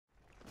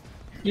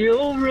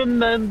You'll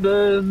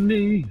remember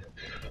me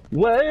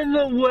when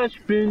the west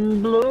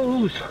wind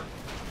blows.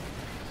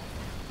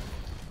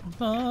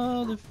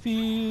 By the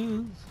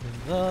fields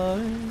of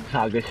life.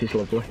 Ah, this is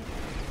lovely.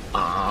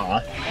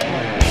 Ah.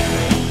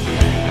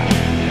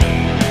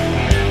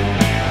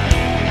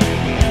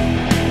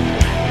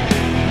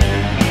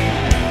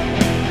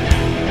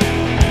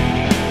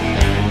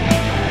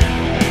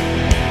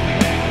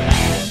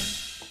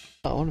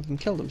 Oh, one of them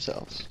killed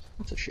themselves.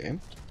 That's a shame.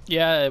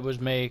 Yeah, it was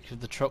me, 'cause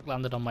the truck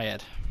landed on my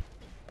head.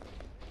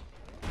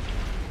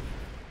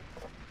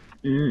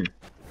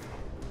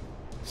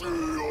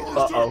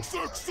 Uh-oh.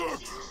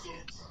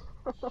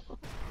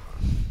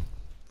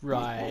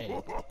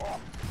 Right.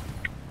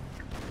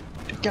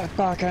 Get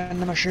back in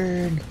the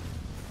machine!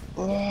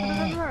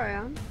 Wherever I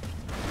am.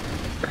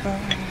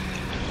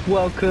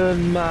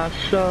 Welcome, my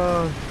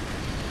son.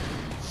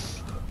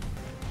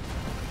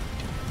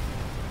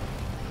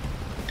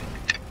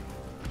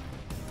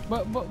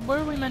 But where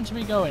are we meant to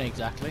be going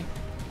exactly?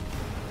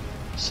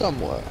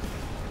 Somewhere.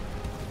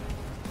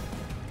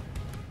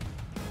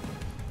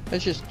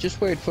 It's just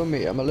wait for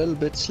me, I'm a little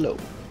bit slow.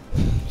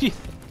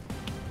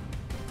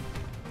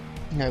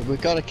 No, we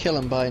gotta kill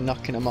him by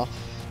knocking him off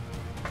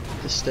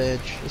the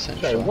stage,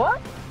 essentially. So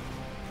what?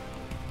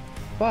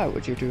 Why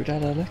would you do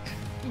that, Alec?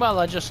 Well,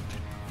 I just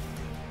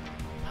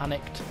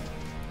panicked.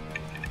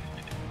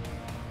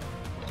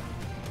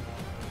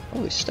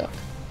 Oh, he's stuck.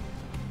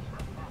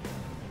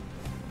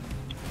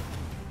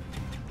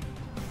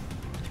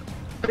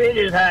 Beat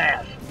his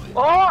ass.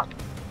 Oh!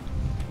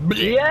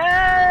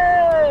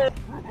 Yeah!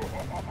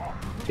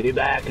 Get him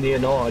back in the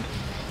annoyed.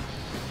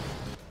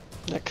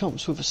 That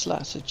comes with a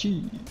slice of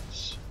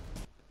cheese.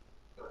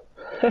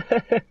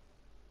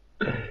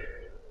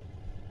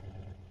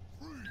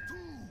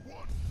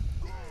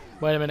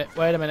 Wait a minute,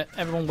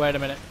 everyone wait a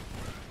minute.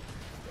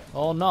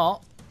 Or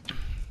not.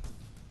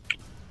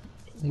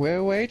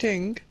 We're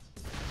waiting.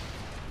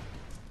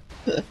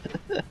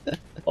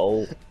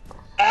 Oh.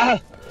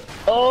 Ah!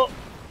 Oh!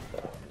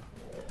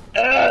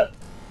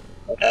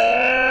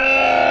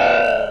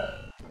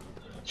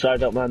 Sorry,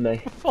 don't mind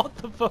me. What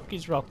the fuck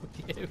is wrong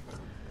with you?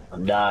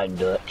 I'm dying,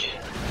 Dutch.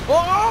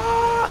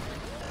 Oh!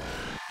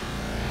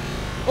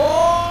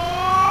 Oh!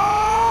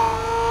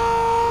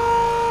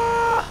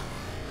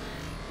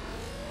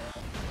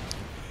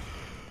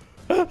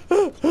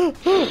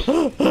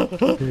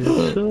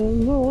 It's a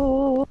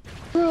long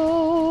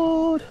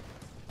road.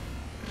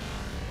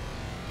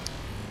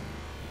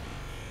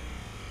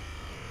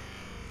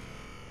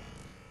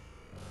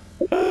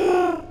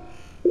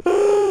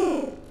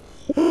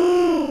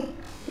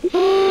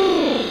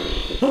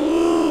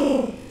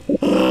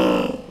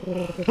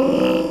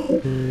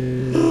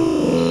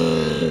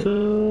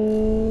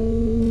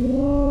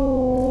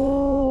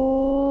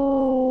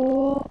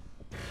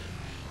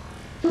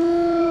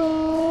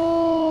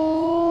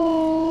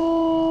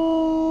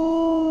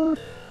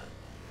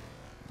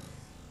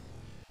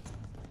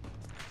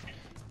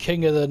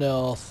 King of the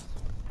North.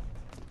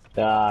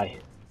 Aye.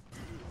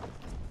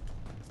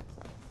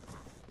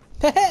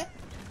 He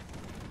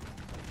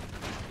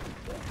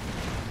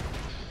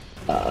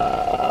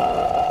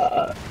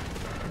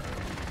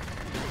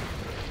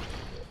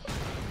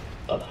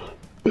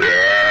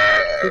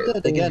did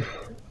it again.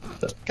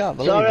 Can't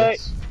believe Sorry.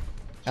 this.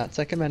 Can't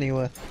take him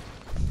anywhere.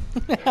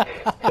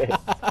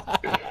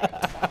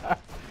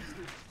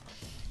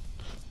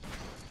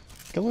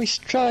 Can we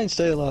try and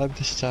stay alive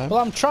this time? Well,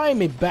 I'm trying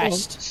my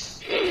best.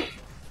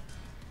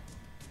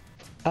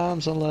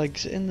 Arms and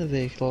legs in the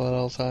vehicle at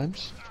all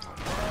times.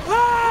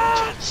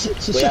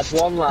 We had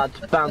one lad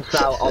bounce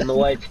out on the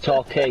way to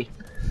Torquay.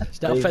 He's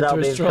now He's fed now through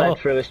a being straw.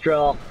 fed through a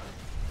straw.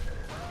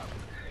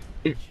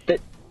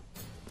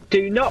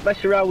 Do not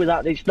mess around with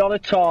that, it's not a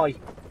toy.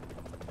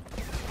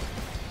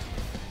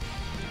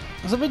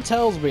 Something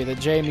tells me that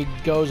Jamie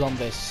goes on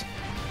this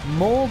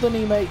more than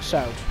he makes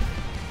out.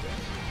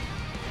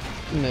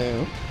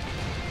 No.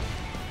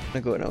 I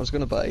was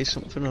gonna buy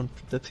something on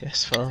the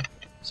PS4.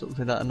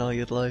 Something that I know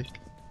you'd like.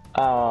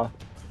 Ah.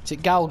 Is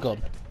it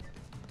Galgun?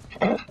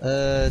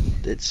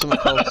 It's something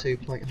called 2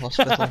 Point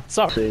Hospital.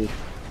 Sorry.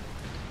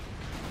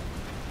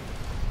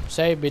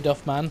 Save me,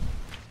 Duff Man.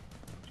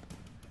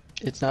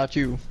 It's not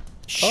you.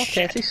 Oh,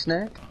 Katie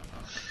Snake.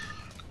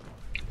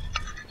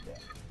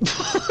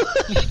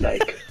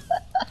 Snake.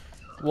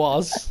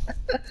 Was.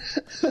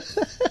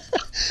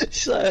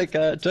 She's like, I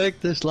can't take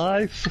this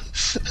life.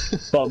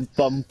 Bum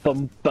bum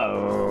bum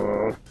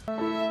bum.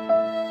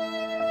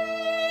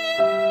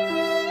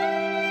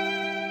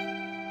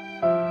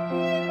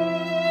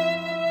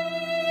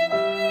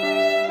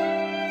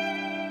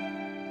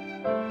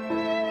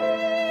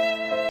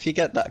 If you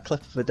get that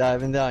clip of her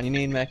diving down, you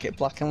need to make it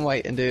black and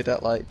white and do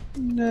that like.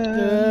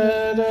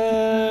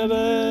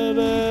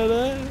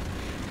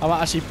 I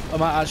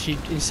might actually,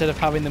 instead of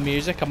having the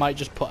music, I might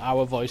just put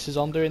our voices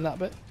on doing that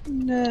bit.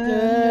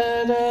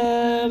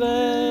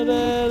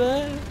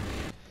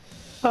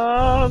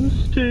 I'm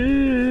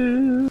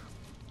still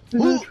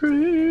in a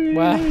tree.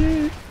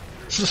 Where?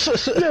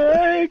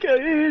 Snake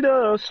ain't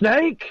a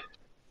snake.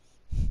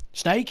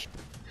 Snake?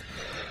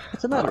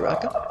 What's the matter,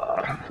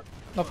 Raka?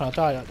 Not gonna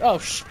die. Oh,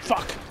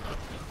 fuck!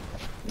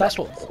 That's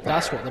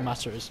what the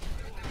matter is.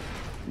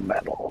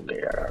 Metal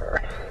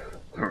Gear.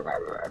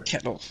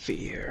 Kettle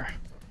fear.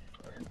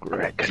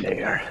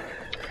 Reckoner.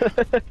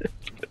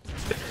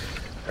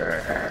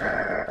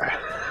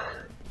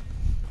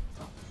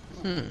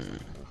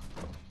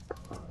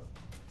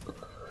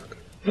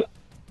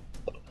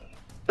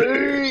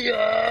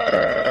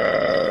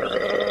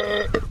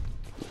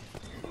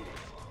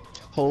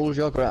 Hold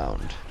your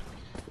ground.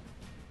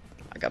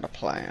 I got a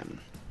plan.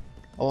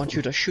 I want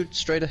you to shoot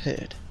straight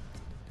ahead.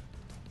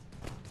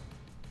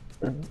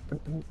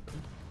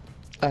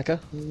 Aka,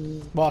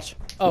 What?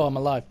 Oh, I'm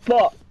alive.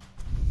 What?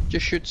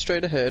 just shoot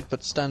straight ahead,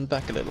 but stand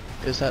back a little.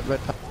 Is that red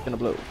pipe gonna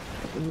blow?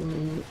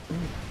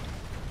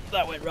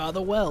 That went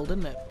rather well,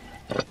 didn't it?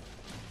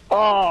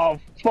 Oh,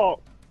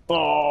 fuck.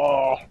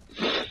 Oh.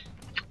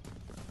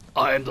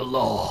 I am the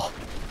law.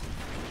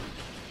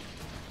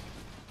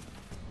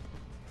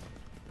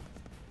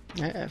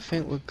 I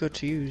think we're good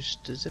to use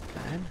the zip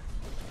line.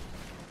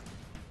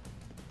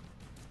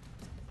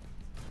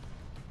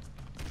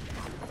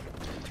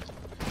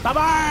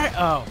 Bye-bye!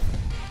 Oh.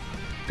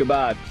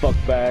 Goodbye,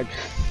 fuckbag.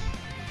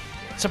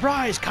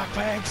 Surprise,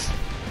 cockbags!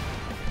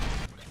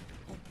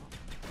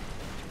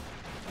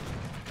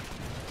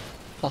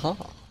 Haha.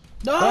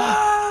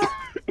 No!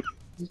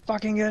 You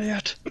fucking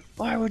idiot!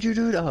 Why would you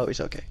do that? Oh, it's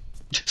okay.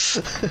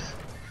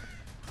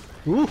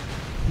 Ooh.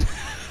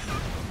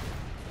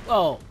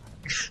 Oh,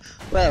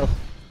 Well,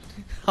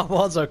 I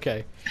was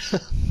okay.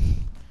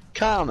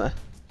 karma.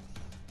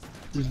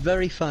 The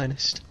very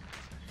finest.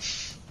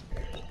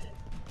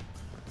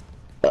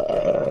 I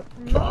don't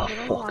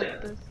fuck.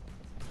 like this.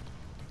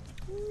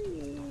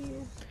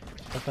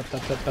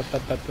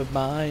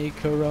 My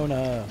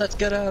corona. Let's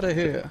get out of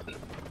here.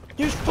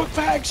 Use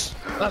fuckfags!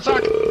 Ah,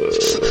 fuck!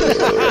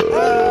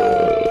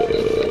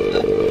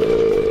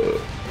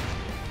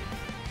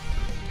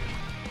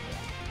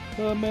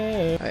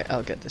 Alright,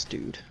 I'll get this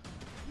dude.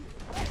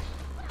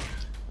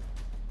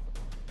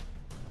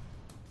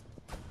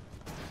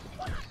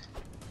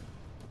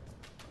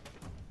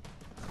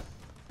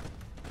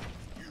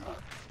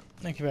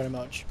 Thank you very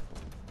much.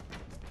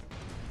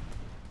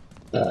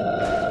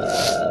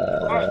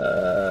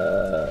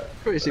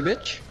 Crazy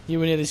bitch. You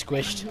were nearly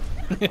squished.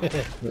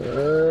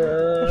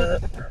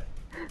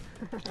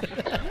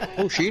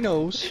 Oh, she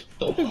knows.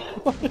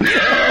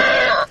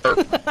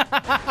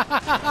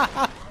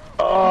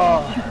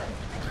 Oh.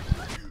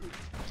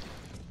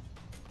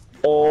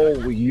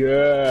 Oh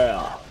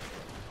yeah.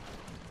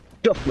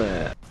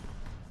 Duffman.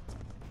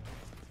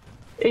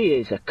 He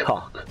is a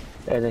cock,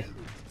 isn't he?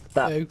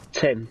 That Who?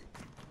 Tim.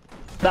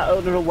 That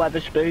owner of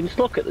Weatherspoons,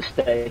 look at the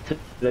state of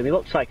him, he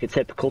looks like a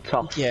typical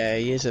toff. Yeah,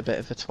 he is a bit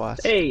of a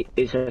twat. He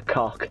is a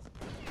cock.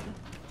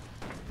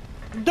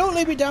 Don't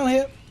leave me down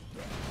here!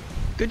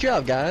 Good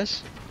job,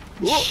 guys.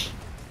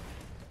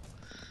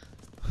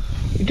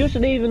 He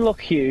doesn't even look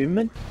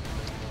human.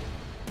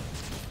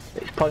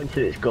 It's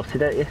pointed, it's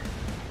gutted at you.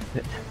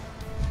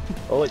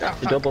 Oh, it's a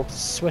double.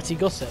 Sweaty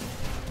gusset.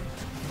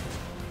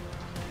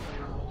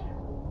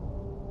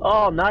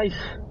 Oh, nice.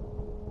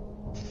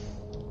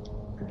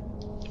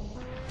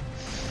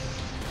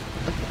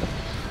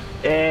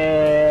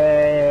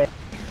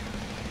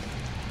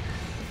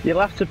 You'll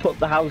have to put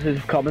the Houses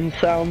of Commons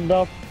sound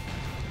on.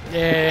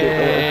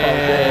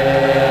 Yeah.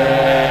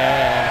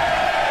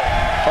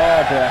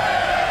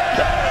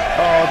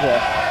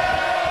 Order.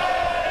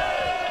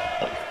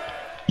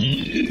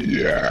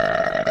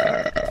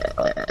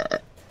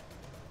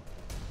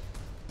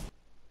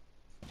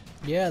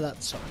 Yeah,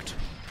 that sucked.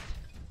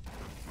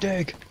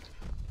 Dig.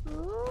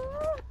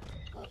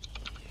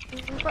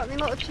 You've got me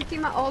little cheeky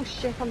man. Oh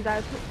shit, I'm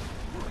dead.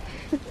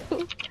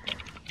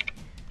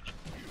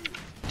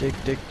 Dig.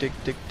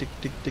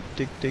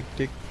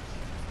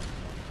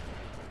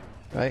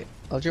 Right,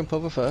 I'll jump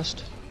over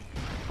first.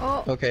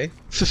 Oh, Okay.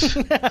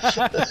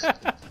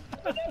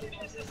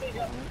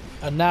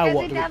 And now get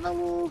what the do we...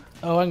 devil.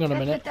 Oh, hang on a Get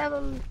minute. the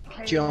devil.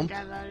 Get Jump. the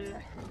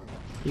devil.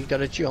 You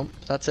gotta jump,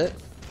 that's it.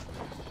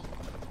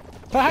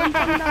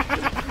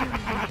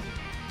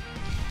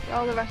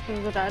 All the rest of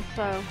them are dead,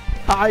 so.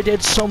 I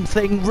did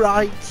something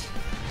right!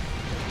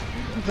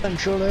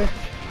 Eventually.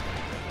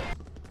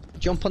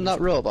 Jump on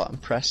that robot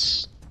and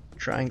press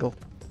triangle.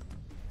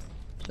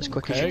 As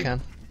quick as you Okay.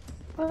 can.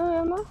 Where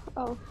am I?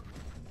 Oh.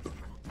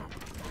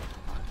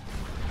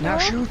 Now Oh.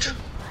 shoot!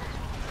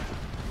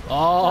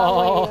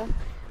 Oh!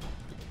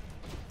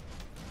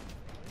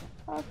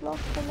 I've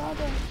lost the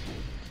ladder.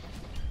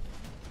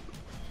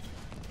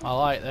 I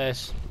like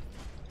this.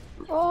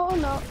 Oh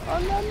no, oh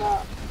no,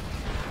 no.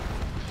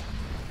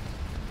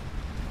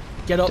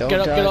 Get up, Don't get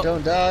up, die, get up!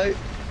 don't die!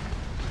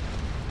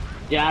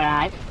 Yeah,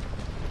 alright.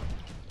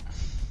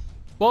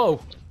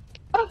 Whoa!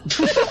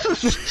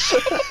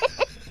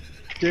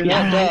 Do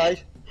not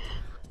die!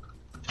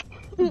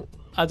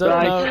 I don't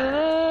Right.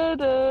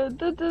 know.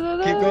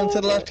 Keep going to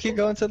the left, keep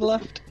going to the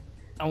left.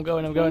 I'm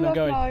going, I'm going.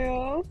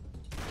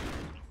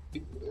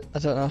 I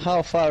don't know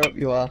how far up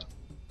you are.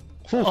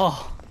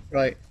 Oh!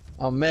 Right,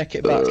 I'll make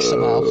it back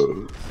somehow.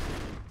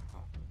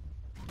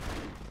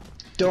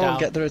 Don't down.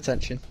 get their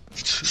attention.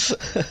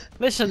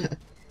 Listen,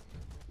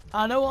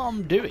 I know what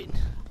I'm doing.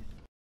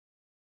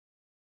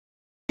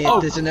 Yeah,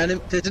 there's an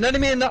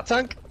enemy in that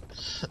tank.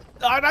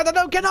 I don't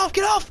know. Get off!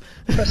 Get off!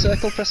 Press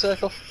circle. Press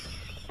circle.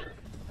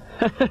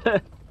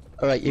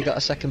 All right, you got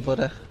a second,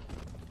 buddy.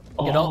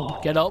 Get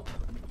up! Get up!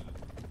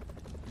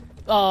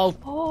 Oh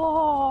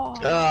Oh.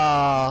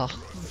 Ah.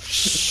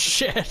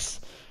 shit!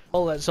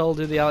 Well, let's all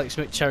do the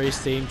AlexMcCherries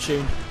theme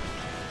tune.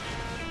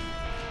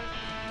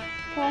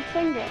 Can I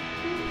sing it?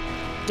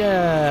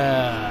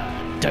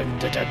 Dun, dun,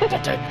 dun, dun,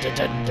 dun, dun,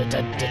 dun, dun,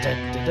 dun,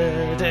 dun,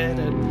 dun, dun,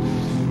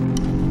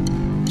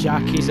 dun.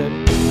 Jack is a.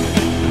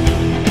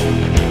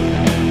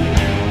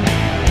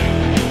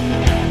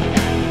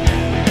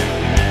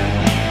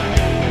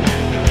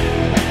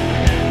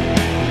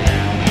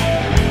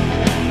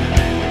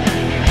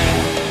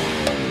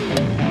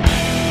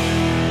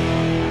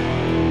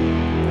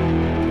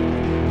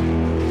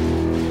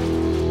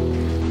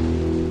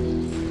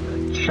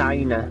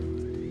 China.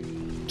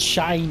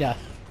 China.